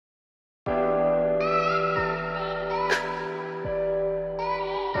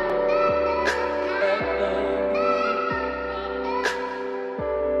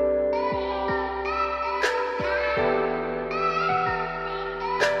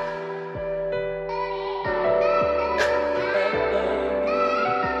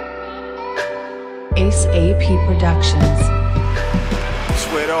Grace AP Productions. That's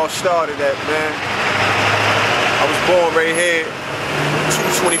where it all started at, man. I was born right here,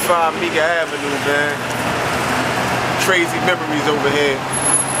 225 Meeker Avenue, man. Crazy memories over here.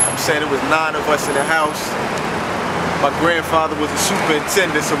 I'm saying it was 9 of us in the house. My grandfather was a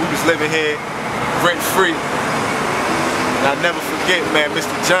superintendent, so we was living here rent-free. And I'll never forget, man,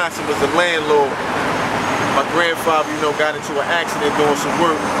 Mr. Johnson was the landlord. My grandfather, got into an accident doing some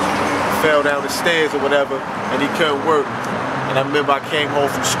work. Fell down the stairs or whatever, and he couldn't work. And I remember I came home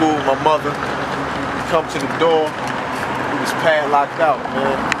from school with my mother. Come to the door, he was padlocked out,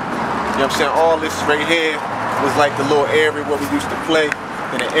 man. You know what I'm saying? All this right here was like the little area where we used to play,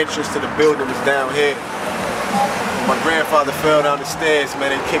 and the entrance to the building was down here. My grandfather fell down the stairs,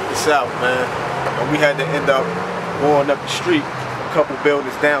 man, and kicked us out, man. And we had to end up going up the street, a couple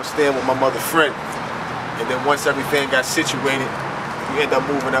buildings downstairs with my mother's friend. And then once everything got situated, we ended up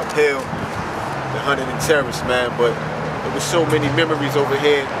moving uphill to 100 and Terrace, man. But there was so many memories over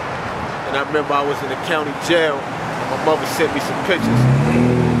here. And I remember I was in the county jail, and my mother sent me some pictures.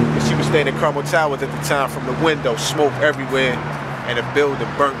 And she was staying in Carmel Towers at the time. From the window, smoke everywhere, and the building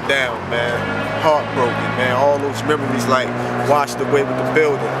burnt down, man. Heartbroken, man. All those memories like washed away with the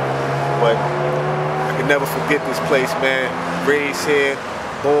building. But I can never forget this place, man. Raised here,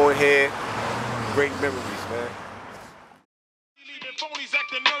 born here. Great memories, man.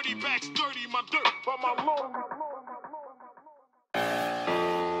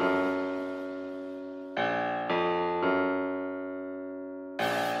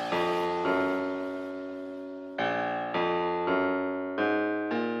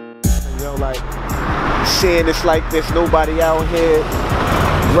 Like seeing this like this, nobody out here,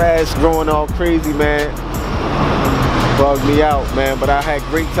 grass growing all crazy, man. Bugged me out, man, but I had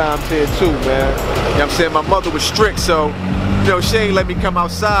great times here too, man. You know what I'm saying? My mother was strict, so, she ain't let me come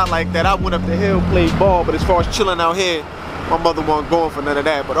outside like that. I went up the hill, played ball, but as far as chilling out here, my mother wasn't going for none of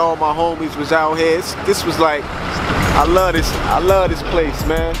that. But all my homies was out here. This was like, I love this place,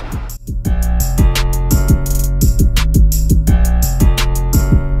 man.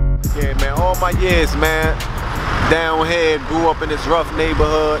 Yeah, man, all my years, man, down here, grew up in this rough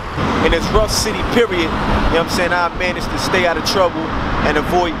neighborhood, in this rough city, period. You know what I'm saying? I managed to stay out of trouble and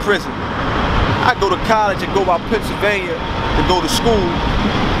avoid prison. I go to college and go out Pennsylvania to go to school,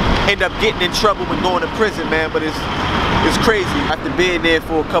 end up getting in trouble and going to prison, man, but it's crazy. After being there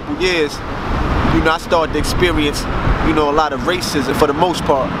for a couple years, I started to experience, a lot of racism for the most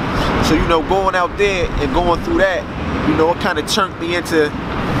part. So, going out there and going through that, it kind of turned me into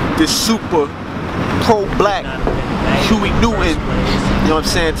this super pro-black Huey Newton,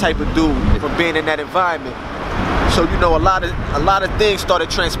 type of dude from being in that environment. So a lot of things started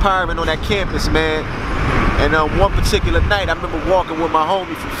transpiring on that campus, man. And one particular night, I remember walking with my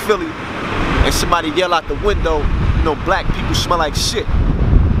homie from Philly, and somebody yelled out the window, black people smell like shit.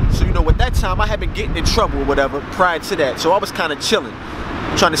 So at that time, I had been getting in trouble or whatever prior to that. So I was kind of chilling,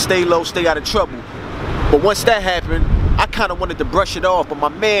 trying to stay low, stay out of trouble. But once that happened, I kind of wanted to brush it off, but my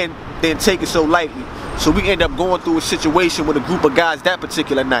man didn't take it so lightly. So we ended up going through a situation with a group of guys that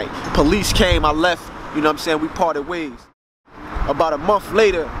particular night. Police came, I left, we parted ways. About a month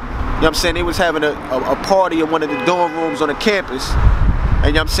later, they was having a party in one of the dorm rooms on the campus.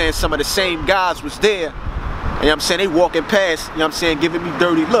 And some of the same guys was there. And they walking past, giving me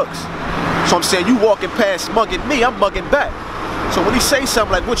dirty looks. So you walking past mugging me, I'm mugging back. So when he say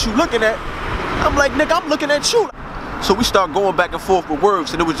something like, what you looking at? I'm like, nigga, I'm looking at you. So we start going back and forth with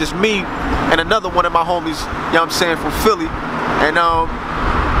words, and it was just me and another one of my homies, from Philly. And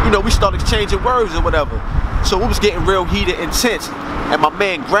we started exchanging words or whatever. So it was getting real heated, intense. And my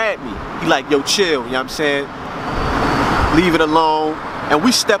man grabbed me. He like, yo, chill, leave it alone. And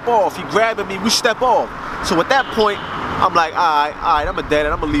we step off. He grabbing me, we step off. So at that point, I'm like, all right, I'm a dead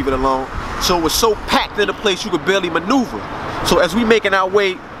end, I'm gonna leave it alone. So it was so packed in the place you could barely maneuver. So as we making our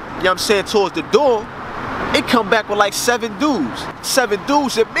way, towards the door, it come back with like 7 dudes. 7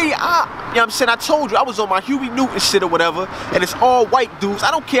 dudes at me, I told you, I was on my Huey Newton shit or whatever, and it's all white dudes.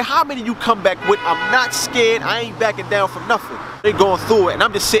 I don't care how many you come back with, I'm not scared, I ain't backing down from nothing. They going through it, and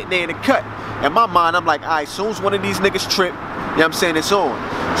I'm just sitting there in the cut. In my mind, I'm like, all right, as soon as one of these niggas trip, it's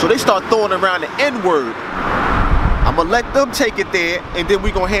on. So they start throwing around the N-word. I'm gonna let them take it there, and then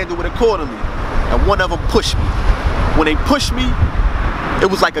we gonna handle it accordingly. And one of them pushed me. When they pushed me, it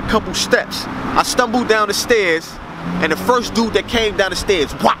was like a couple steps. I stumbled down the stairs, and the first dude that came down the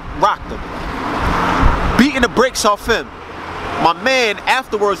stairs, rocked him. Beating the brakes off him. My man,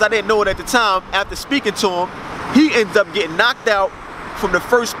 afterwards, I didn't know it at the time, after speaking to him, he ends up getting knocked out from the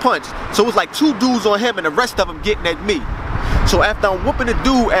first punch. So it was like 2 dudes on him and the rest of them getting at me. So after I'm whooping the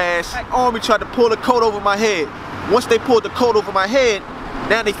dude ass, Army tried to pull the coat over my head. Once they pulled the coat over my head,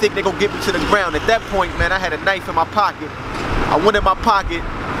 now they think they gonna get me to the ground. At that point, man, I had a knife in my pocket. I went in my pocket,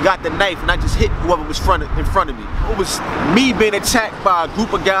 got the knife, and I just hit whoever was in front of me. It was me being attacked by a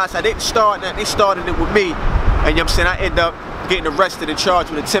group of guys. I didn't start that, they started it with me. And you know what I'm saying, I end up getting arrested and charged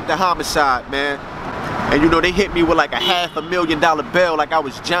with attempted homicide, man. And you know, they hit me with like a $500,000 bail, like I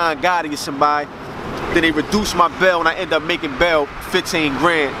was John Gotti or somebody. Then they reduced my bail and I ended up making bail 15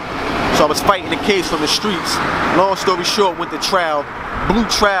 grand. So I was fighting the case from the streets. Long story short, went to trial. Blue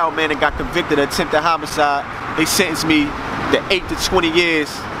trial, man, and got convicted of attempted homicide. They sentenced me to 8 to 20 years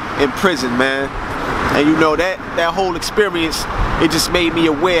in prison, man. And you know, that whole experience, it just made me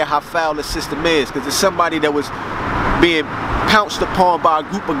aware how foul the system is. Because there's somebody that was being pounced upon by a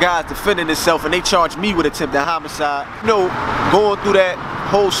group of guys defending themselves, and they charged me with attempted homicide. You know, going through that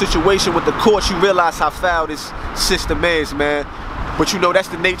whole situation with the courts, you realize how foul this system is, man. But you know, that's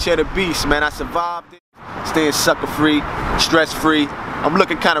the nature of the beast, man. I survived it, staying sucker-free, stress-free. I'm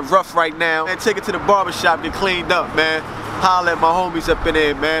looking kind of rough right now. Man, take it to the barbershop, get cleaned up, man. Holler at my homies up in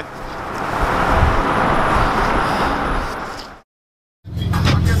there, man.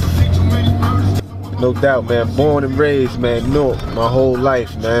 No doubt, man. Born and raised, man, Newark, my whole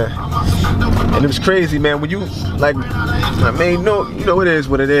life, man. And it was crazy, man. When you, like, I mean, Newark, you know, it is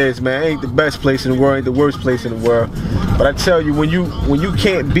what it is, man. It ain't the best place in the world, ain't the worst place in the world. But I tell you, when you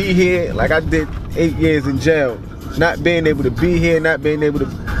can't be here, like I did 8 years in jail, not being able to be here, not being able to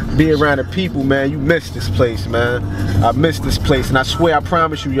be around the people, man, you miss this place, man. I miss this place, and I swear, I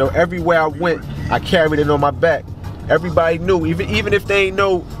promise you, yo, everywhere I went, I carried it on my back. Everybody knew, even if they ain't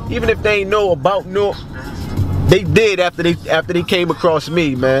know about Newark, they did after they came across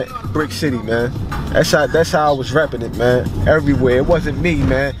me, man. Brick City, man. That's how I was repping it, man. Everywhere. It wasn't me,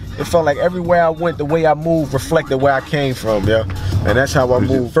 man. It felt like everywhere I went, the way I moved reflected where I came from, yo. And that's how I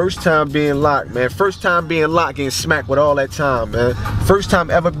moved. First time being locked, man. First time being locked, getting smacked with all that time, man. First time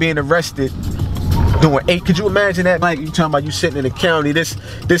ever being arrested. Doing 8, could you imagine that? Like, you talking about you sitting in the county, this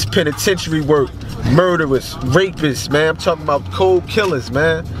penitentiary work, murderers, rapists, man. I'm talking about cold killers,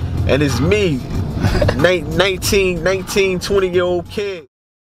 man. And it's me, 19, 20-year-old kid.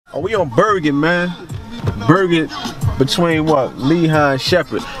 Oh, we on Bergen, man. Bergen between what? Lehigh and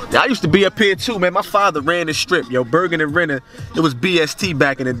Shepherd. I used to be up here too, man. My father ran the strip, yo. Bergen and Renner. It was BST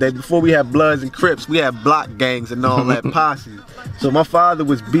back in the day. Before we had Bloods and Crips, we had block gangs and all that posse. So my father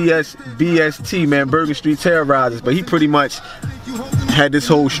was BST, man, Bergen Street Terrorizers, but he pretty much had this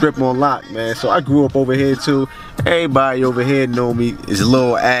whole strip on lock, man. So I grew up over here too. Everybody over here know me is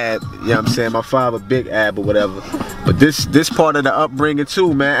Lil Ab, you know what I'm saying? My father, Big Ab or whatever. But this part of the upbringing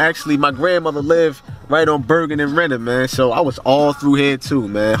too, man. Actually, my grandmother lived right on Bergen and Renner, man. So I was all through here too,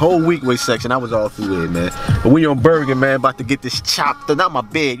 man. Whole Weekway section, I was all through here, man. But we on Bergen, man, about to get this chopped up. Not my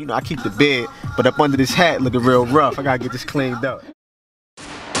bed, you know, I keep the bed, but up under this hat looking real rough. I gotta get this cleaned up.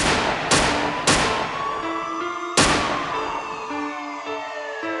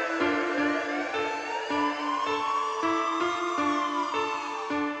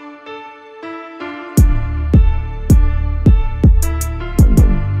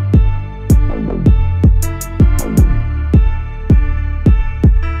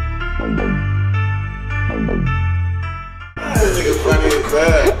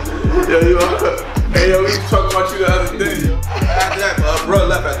 Hey yo, we was talking about you the other day. After that, bro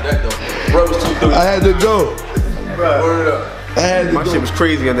left after that though. Bro was too through. I had to go. Bro, word up. I had to my go. shit was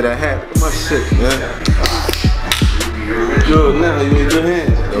crazy under that hat. Look at my shit, man. Good now, you in good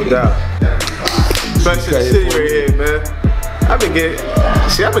hands. No doubt. Best in the city right here, man. I've been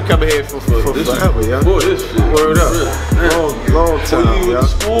coming here for forever, yo. Boy, this shit. Word up. Long time, you yo. in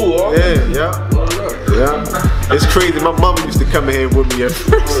school, Yeah. It's crazy. My mama used to come in here with me at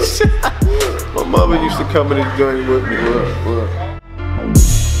first. My mama used to come in and join with me. What up?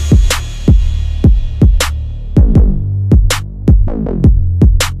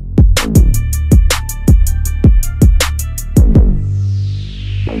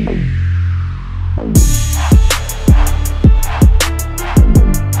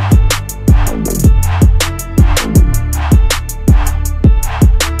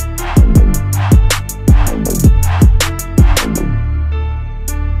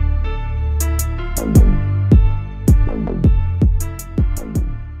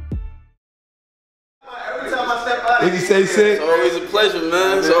 What you say? It's always a pleasure,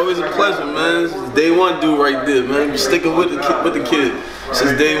 man. It's always a pleasure, man. It's day one dude right there, man. Been sticking with the kid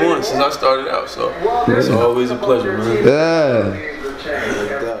since day one, since I started out. So it's always a pleasure, man.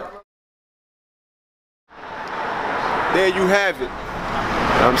 There you have it.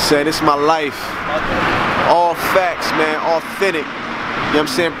 I'm saying? It's my life. All facts, man, authentic. You know what I'm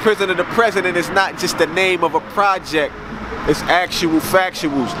saying? Prison of the President is not just the name of a project. It's actual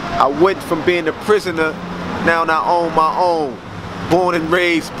factuals. I went from being a prisoner, now I own my own. Born and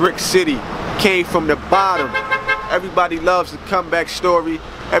raised Brick City. Came from the bottom. Everybody loves the comeback story.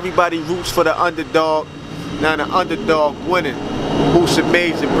 Everybody roots for the underdog. Now the underdog winning. Musa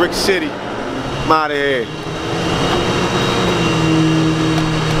Major, Brick City. I'm out of here.